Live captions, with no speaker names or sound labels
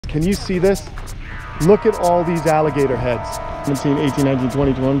Can you see this? Look at all these alligator heads. 17, 18, 19,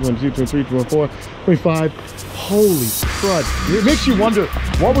 20, 21, 22, 23, 24, 25. Holy crud. It makes you wonder,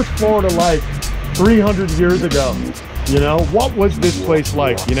 what was Florida like 300 years ago? You know, what was this place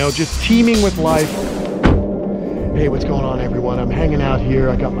like? You know, just teeming with life. Hey, what's going on, everyone? I'm hanging out here.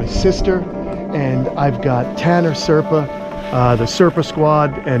 I got my sister, and I've got Tanner, Serpa, the Serpa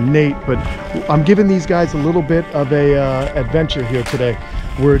squad, and Nate. But I'm giving these guys a little bit of a adventure here today.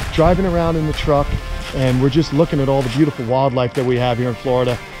 We're driving around in the truck, and we're just looking at all the beautiful wildlife that we have here in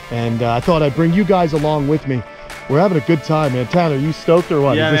Florida. And I thought I'd bring you guys along with me. We're having a good time, man. Tanner, you stoked or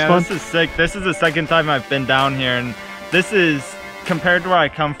what? Yeah, is this fun? This is sick. This is the second time I've been down here, and this is, compared to where I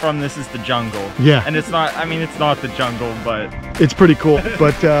come from, this is the jungle. Yeah. And it's not, I mean, it's not the jungle, but it's pretty cool.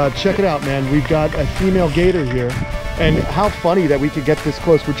 But check it out, man. We've got a female gator here, and how funny that we could get this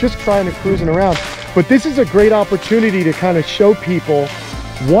close. We're just trying to cruising around, but this is a great opportunity to kind of show people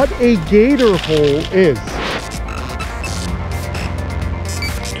what a gator hole is.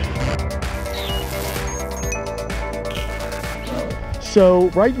 So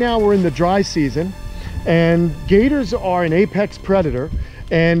right now we're in the dry season, and gators are an apex predator,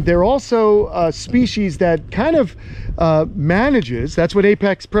 and they're also a species that kind of manages, that's what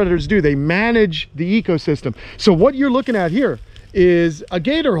apex predators do, they manage the ecosystem. So what you're looking at here is a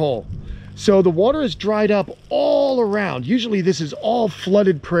gator hole. So the water is dried up all around. Usually this is all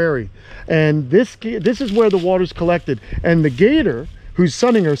flooded prairie, and this is where the water's collected, and the gator, who's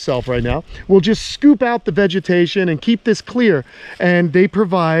sunning herself right now, will just scoop out the vegetation and keep this clear, and they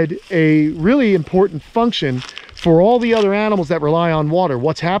provide a really important function for all the other animals that rely on water.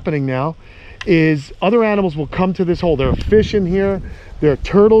 What's happening now is other animals will come to this hole. There are fish in here, there are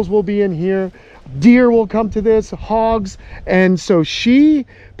turtles will be in here, deer will come to this, hogs, and so she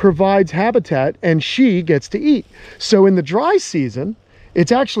provides habitat and she gets to eat. So in the dry season,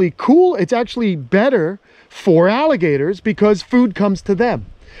 it's actually cool, it's actually better for alligators because food comes to them.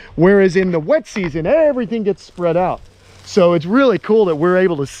 Whereas in the wet season, everything gets spread out. So it's really cool that we're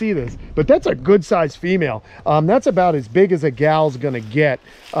able to see this. But that's a good sized female. That's about as big as a gal's gonna get.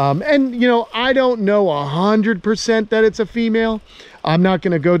 And you know, I don't know 100% that it's a female. I'm not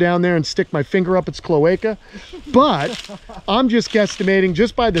gonna go down there and stick my finger up its cloaca, but I'm just guesstimating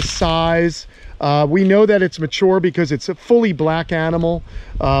just by the size. We know that it's mature because it's a fully black animal.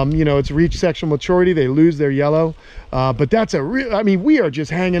 You know, it's reached sexual maturity, they lose their yellow. But that's a real, I mean, we are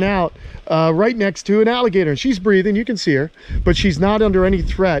just hanging out right next to an alligator, and she's breathing, you can see her, but she's not under any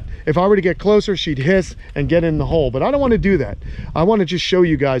threat. If I were to get closer, she'd hiss and get in the hole, but I don't want to do that. I want to just show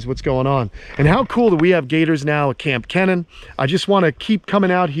you guys what's going on and how cool that we have gators now at Kamp Kenan. I just want to keep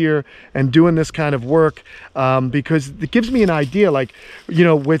coming out here and doing this kind of work because it gives me an idea, like, you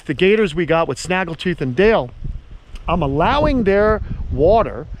know, with the gators we got with Snaggletooth and Dale, I'm allowing their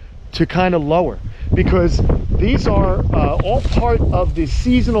water to kind of lower because these are all part of the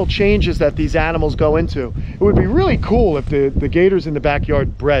seasonal changes that these animals go into. It would be really cool if the gators in the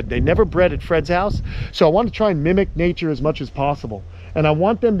backyard bred. They never bred at Fred's house, so I want to try and mimic nature as much as possible, and I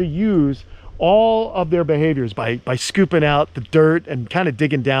want them to use all of their behaviors by scooping out the dirt and kind of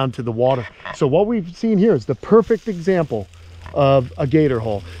digging down to the water. So what we've seen here is the perfect example of a gator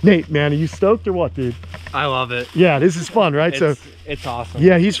hole. Nate, man, are you stoked or what, dude? I love it. Yeah, this is fun, right? It's awesome.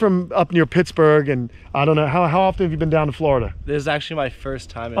 Yeah, he's from up near Pittsburgh, and I don't know, how often have you been down to Florida? This is actually my first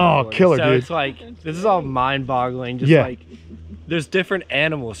time in Florida. Killer, so dude. It's like, this is all mind-boggling. Just yeah. Like, there's different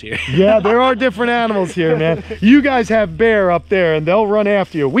animals here. Yeah, there are different animals here, man. You guys have bear up there, and they'll run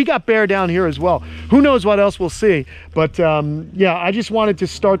after you. We got bear down here as well. Who knows what else we'll see? But yeah, I just wanted to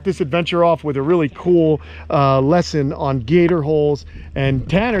start this adventure off with a really cool lesson on gator holes. And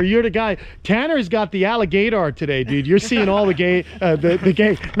Tanner, you're the guy. Tanner's got the alligator today, dude. You're seeing all the gay,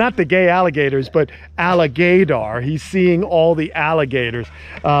 not the gay alligators, but alligator. He's seeing all the alligators.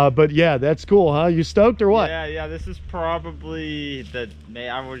 But yeah, that's cool, huh? You stoked or what? yeah, this is probably the,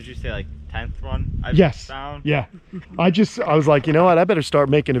 what did you say, like 10th one I've found? Yeah. I was like, you know what, I better start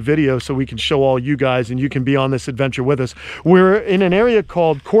making a video so we can show all you guys and you can be on this adventure with us. We're in an area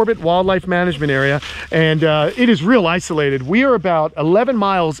called Corbett Wildlife Management Area, and it is real isolated. We are about 11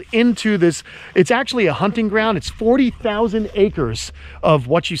 miles into this. It's actually a hunting ground. It's 40,000 acres of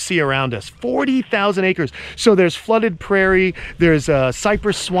what you see around us. 40,000 acres. So there's flooded prairie, there's a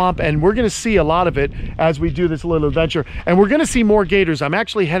cypress swamp, and we're gonna see a lot of it as we do this little adventure. And we're gonna see more gators. I'm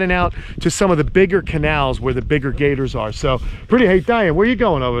actually heading out to some of the bigger canals where the bigger gators are. So pretty. Hey Diane, where are you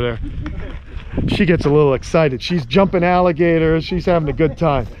going over there? She gets a little excited. She's jumping alligators. She's having a good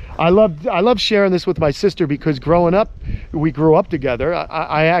time. I love sharing this with my sister because growing up, we grew up together.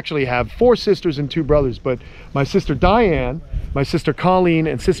 I actually have 4 sisters and 2 brothers, but my sister Diane, my sister Colleen,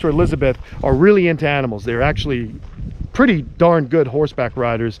 and sister Elizabeth are really into animals. They're actually pretty darn good horseback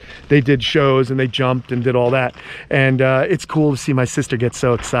riders. They did shows and they jumped and did all that. And it's cool to see my sister get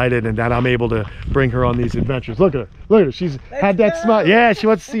so excited and that I'm able to bring her on these adventures. Look at her. Look at her. She's had that smile. Yeah, she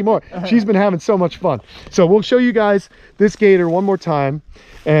wants to see more. She's been having so much fun. So we'll show you guys this gator one more time.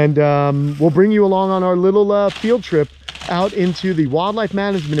 And we'll bring you along on our little field trip out into the wildlife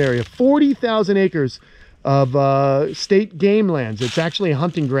management area. 40,000 acres of state game lands. It's actually a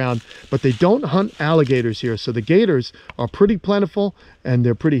hunting ground, but they don't hunt alligators here. So the gators are pretty plentiful and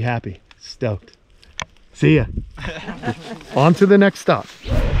they're pretty happy. Stoked. See ya. On to the next stop.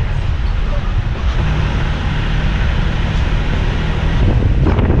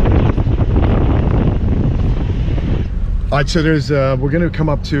 All right, so there's we're going to come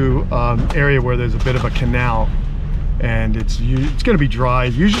up to area where there's a bit of a canal, and it's going to be dry.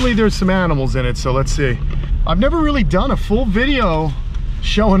 Usually there's some animals in it, so let's see. I've never really done a full video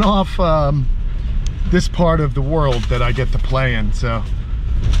showing off this part of the world that I get to play in, so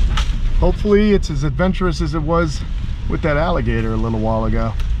hopefully it's as adventurous as it was with that alligator a little while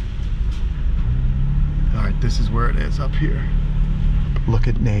ago. All right, this is where it is up here. Look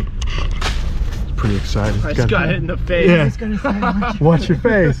at Nate. Pretty excited. I just got hit in the face. Yeah. Watch your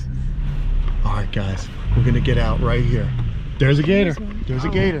face. All right, guys, we're gonna get out right here. There's a gator. There's a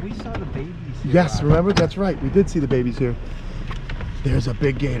gator. We saw the babies here. Yes, remember? That's right. We did see the babies here. There's a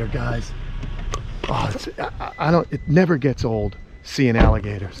big gator, guys. Oh, it's, I don't. It never gets old seeing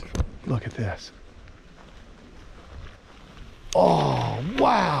alligators. Look at this. Oh,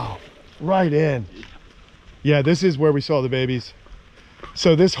 wow! Right in. Yeah, this is where we saw the babies.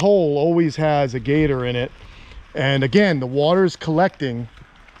 So this hole always has a gator in it, and again, the water's collecting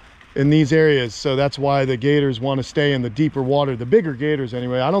in these areas, so that's why the gators want to stay in the deeper water, the bigger gators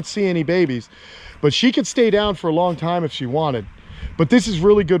anyway. I don't see any babies, but she could stay down for a long time if she wanted. But this is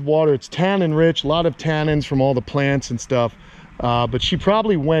really good water. It's tannin rich, a lot of tannins from all the plants and stuff, but she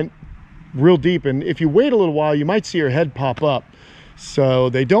probably went real deep, and if you wait a little while you might see her head pop up. So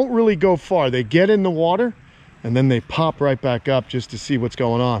they don't really go far. They get in the water and then they pop right back up just to see what's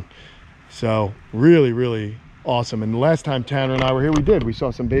going on. So really awesome. And the last time Tanner and I were here, we saw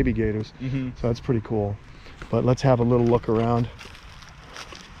some baby gators. So that's pretty cool. But let's have a little look around.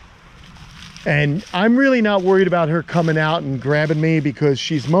 And I'm really not worried about her coming out and grabbing me because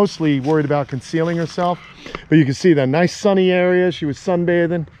she's mostly worried about concealing herself. But you can see that nice sunny area. She was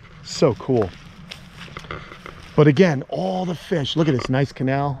sunbathing. So cool. But again, all the fish. Look at this nice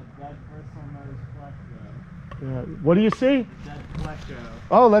canal. What do you see?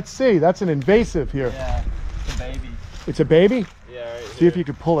 Oh, let's see. That's an invasive here. Yeah, it's a baby. It's a baby? Yeah, right See here. if you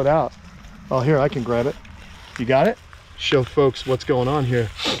could pull it out. Oh, here, I can grab it. You got it? Show folks what's going on here.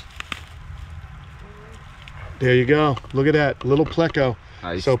 There you go. Look at that. Little pleco.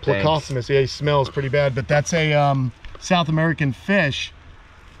 So plecostomus. Yeah, he smells pretty bad, but that's a South American fish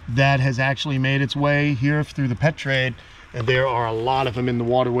that has actually made its way here through the pet trade, and there are a lot of them in the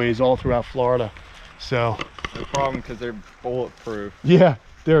waterways all throughout Florida. So no problem because they're bulletproof. yeah,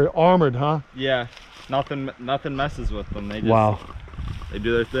 they're armored, huh? Yeah, nothing messes with them. They just they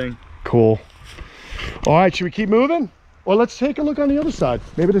do their thing. Cool. All right, should we keep moving, or let's take a look on the other side?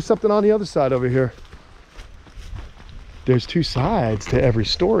 Maybe there's something on the other side over here. There's 2 sides to every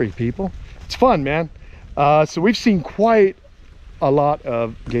story, people. It's fun, man. So we've seen quite a lot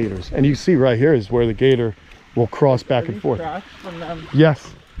of gators, and you see right here is where the gator will cross back and forth. From them?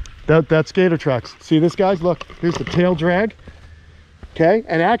 Yes, that's gator tracks. See this, guys? Look, here's the tail drag. Okay,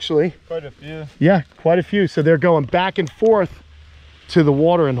 and actually Quite a few. yeah, quite a few. So they're going back and forth to the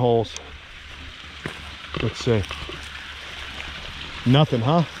watering holes. Let's see. Nothing,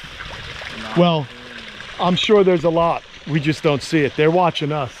 huh? Well, I'm sure there's a lot. We just don't see it. They're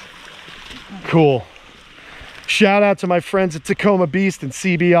watching us. Cool. Shout out to my friends at Tacoma Beast and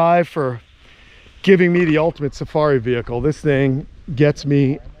CBI for giving me the ultimate safari vehicle. This thing gets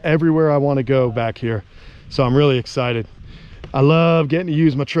me everywhere I want to go back here. So I'm really excited. I love getting to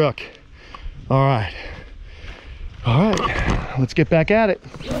use my truck. All right, let's get back at it.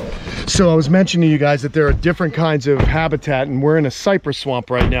 So I was mentioning to you guys that there are different kinds of habitat, and we're in a cypress swamp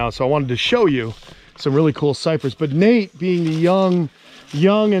right now. So I wanted to show you some really cool cypress. But Nate, being the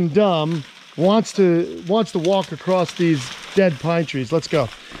young and dumb, wants to walk across these dead pine trees. Let's go.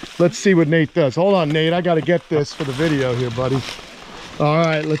 Let's see what Nate does. Hold on, Nate. I got to get this for the video here, buddy. All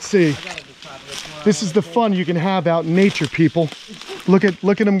right, let's see. This is the fun you can have out in nature, people. Look at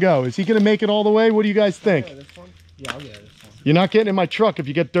him go. Is he gonna make it all the way? What do you guys think? Yeah, I'll get this one. You're not getting in my truck if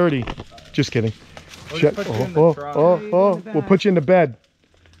you get dirty. Just kidding. We'll put you in the truck. We'll put you into bed.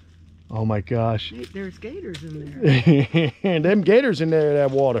 Oh my gosh. Hey, there's gators in there. Them gators in there,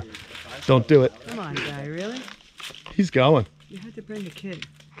 that water. Don't do it. Come on, guy, really? He's going. You had to bring a kid.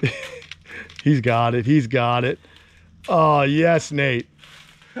 He's got it. He's got it. Oh, yes, Nate.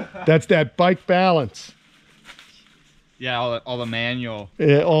 That's that bike balance. Yeah, all the manual.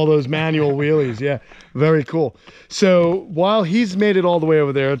 Yeah, all those manual wheelies. Yeah, very cool. So while he's made it all the way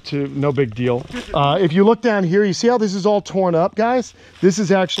over there to no big deal, if you look down here, you see how this is all torn up, guys? This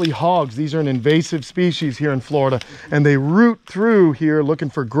is actually hogs. These are an invasive species here in Florida, and they root through here looking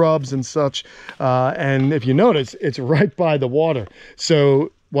for grubs and such. And if you notice, it's right by the water.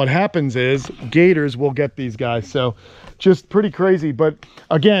 So what happens is gators will get these guys. So just pretty crazy. But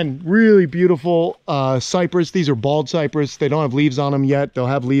again, really beautiful cypress. These are bald cypress. They don't have leaves on them yet. They'll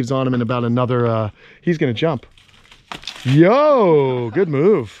have leaves on them in about another, he's gonna jump. Yo, good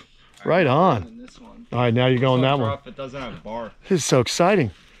move. Right on. All right, now you're going that one. It doesn't have bar. This is so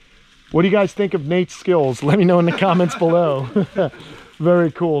exciting. What do you guys think of Nate's skills? Let me know in the comments below.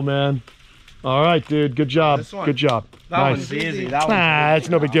 Very cool, man. All right, dude, good job. Good job. That one's easy. That one's it's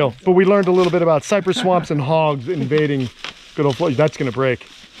no big deal. But we learned a little bit about cypress swamps and hogs invading good old Florida. That's gonna break.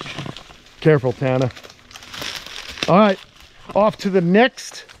 Careful, Tana. All right, off to the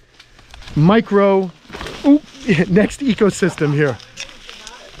next next ecosystem here.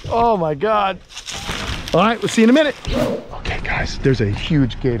 Oh my God. All right, we'll see you in a minute. Okay, guys, there's a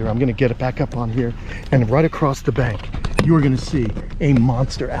huge gator. I'm gonna get it back up on here, and right across the bank, you are gonna see a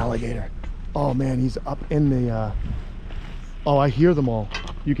monster alligator. Oh man, he's up in the, oh, I hear them all.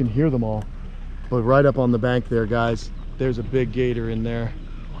 You can hear them all. But right up on the bank there, guys, there's a big gator in there.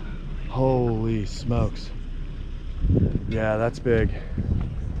 Holy smokes. Yeah, that's big.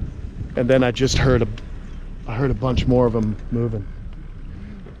 And then I just heard a bunch more of them moving.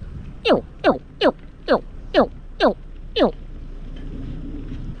 Ew, ew, ew, ew, ew, ew, ew.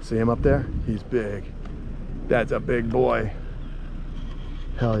 See him up there? He's big. That's a big boy.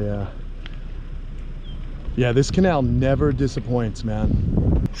 Hell yeah. Yeah, this canal never disappoints,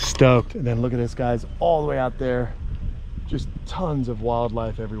 man. Stoked. And then look at this, guys, all the way out there. Just tons of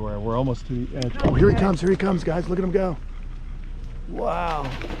wildlife everywhere. We're almost to the edge. Oh, here he comes, guys. Look at him go. Wow.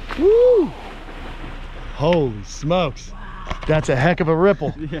 Woo! Holy smokes. That's a heck of a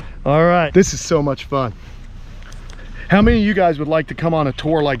ripple. Yeah. All right, this is so much fun. How many of you guys would like to come on a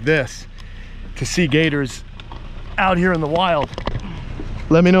tour like this to see gators out here in the wild?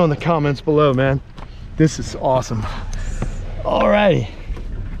 Let me know in the comments below, man. This is awesome. All righty.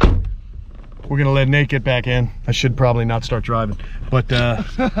 We're gonna let Nate get back in. I should probably not start driving, but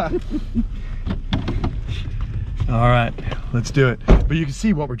all right, let's do it. But you can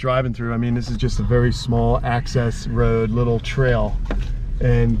see what we're driving through. I mean, this is just a very small access road, little trail.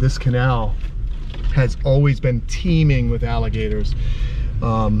 And this canal has always been teeming with alligators.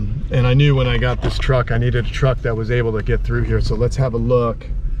 And I knew when I got this truck, I needed a truck that was able to get through here. So let's have a look.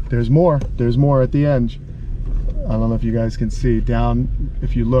 There's more at the end. I don't know if you guys can see down.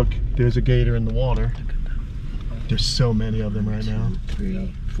 If you look, there's a gator in the water. There's so many of them right now. 2,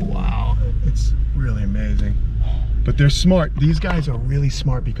 3. Wow, it's really amazing. But they're smart. These guys are really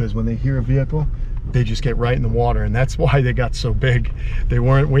smart because when they hear a vehicle, they just get right in the water, and that's why they got so big. They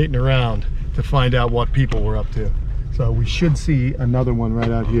weren't waiting around to find out what people were up to. So we should see another one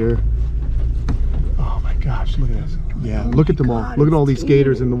right out here. Oh my gosh, look at this. Yeah, look at them all. Look at all these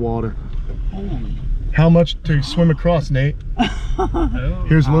gators in the water. How much to swim across, Nate?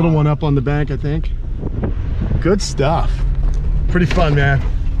 Here's a little one up on the bank, I think. Good stuff. Pretty fun, man.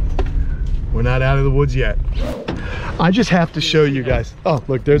 We're not out of the woods yet. I just have to show you guys. Oh,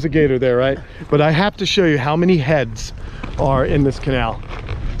 look, there's a gator there, right? But I have to show you how many heads are in this canal.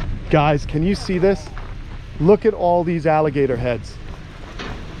 Guys, can you see this? Look at all these alligator heads.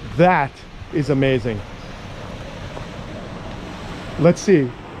 That is amazing. Let's see.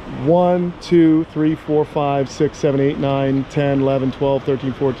 1, 2, 3, 4, 5, 6, 7, 8, 9, 10, 11, 12,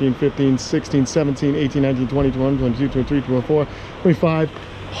 13, 14, 15, 16, 17, 18, 19, 20, 21, 22, 23, 24, 25.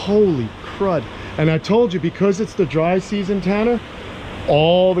 Holy crud. And I told you, because it's the dry season, Tanner,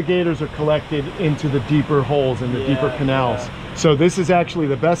 all the gators are collected into the deeper holes in the deeper canals. So this is actually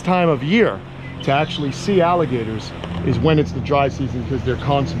the best time of year to actually see alligators, is when it's the dry season, because they're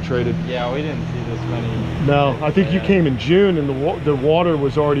concentrated. Yeah, we didn't see this many. No, I think you came in June and the water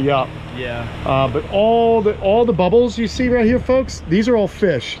was already up. Yeah. But all the bubbles you see right here, folks, these are all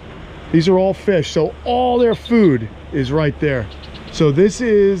fish. These are all fish. So all their food is right there. So this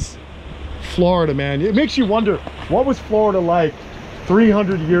is Florida, man. It makes you wonder, what was Florida like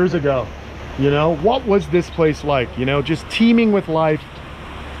 300 years ago? You know, what was this place like? You know, just teeming with life,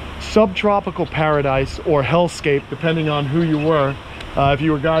 subtropical paradise or hellscape, depending on who you were. If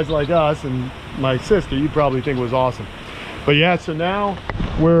you were guys like us and my sister, you'd probably think it was awesome. But yeah, so now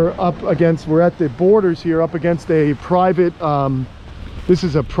we're at the borders here, up against a private, this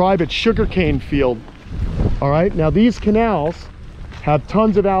is a private sugarcane field. All right, now these canals have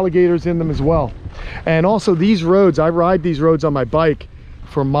tons of alligators in them as well. And also these roads, I ride these roads on my bike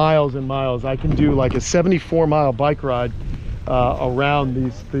for miles and miles. I can do like a 74-mile bike ride around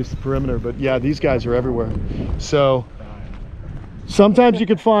this perimeter. But yeah, these guys are everywhere. So sometimes you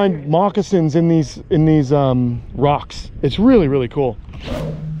could find moccasins in these rocks. It's really, really cool.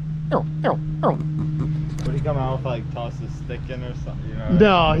 Would he come out with like toss a stick in or something? You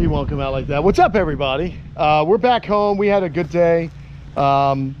know? No, he won't come out like that. What's up, everybody? We're back home. We had a good day.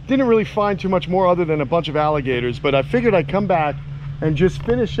 Didn't really find too much more other than a bunch of alligators, but I figured I'd come back and just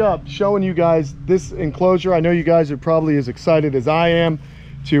finish up showing you guys this enclosure. I know you guys are probably as excited as I am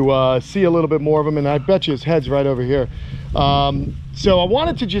to see a little bit more of them, and I bet you his head's right over here. So I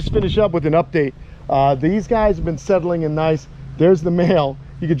wanted to just finish up with an update. These guys have been settling in nice. There's the male.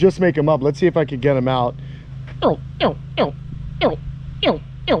 You could just make him up. Let's see if I could get him out.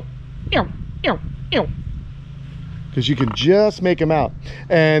 Because you can just make them out.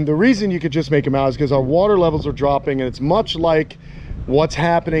 And the reason you could just make them out is because our water levels are dropping, and it's much like what's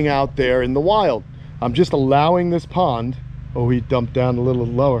happening out there in the wild. I'm just allowing this pond. Oh, he dumped down a little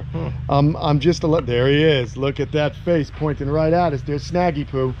lower. I'm just there he is. Look at that face pointing right at us. There's Snaggy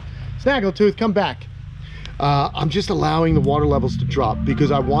Poo. Snaggletooth, come back. I'm just allowing the water levels to drop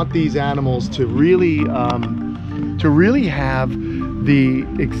because I want these animals to really have the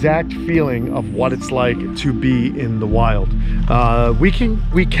exact feeling of what it's like to be in the wild. We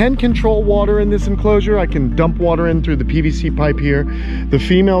can control water in this enclosure. I can dump water in through the PVC pipe here. The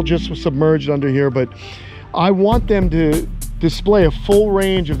female just was submerged under here, but I want them to display a full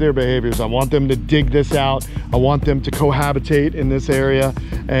range of their behaviors. I want them to dig this out. I want them to cohabitate in this area,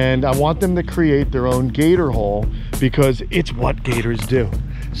 and I want them to create their own gator hole because it's what gators do.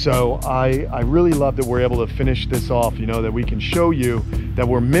 So I really love that we're able to finish this off, you know, that we can show you that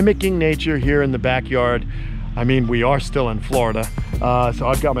we're mimicking nature here in the backyard. I mean, we are still in Florida. So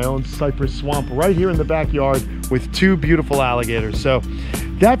I've got my own cypress swamp right here in the backyard with 2 beautiful alligators. So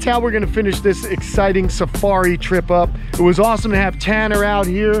that's how we're gonna finish this exciting safari trip up. It was awesome to have Tanner out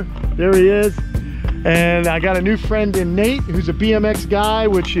here. There he is. And I got a new friend in Nate, who's a BMX guy,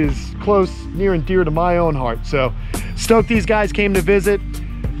 which is close, near and dear to my own heart. So stoked these guys came to visit.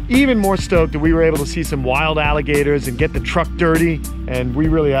 Even more stoked that we were able to see some wild alligators and get the truck dirty, and we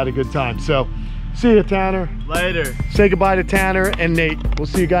really had a good time. So see you, Tanner. Later. Say goodbye to Tanner and Nate. We'll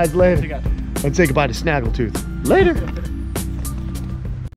see you guys later. And say goodbye to Snaggletooth. Later.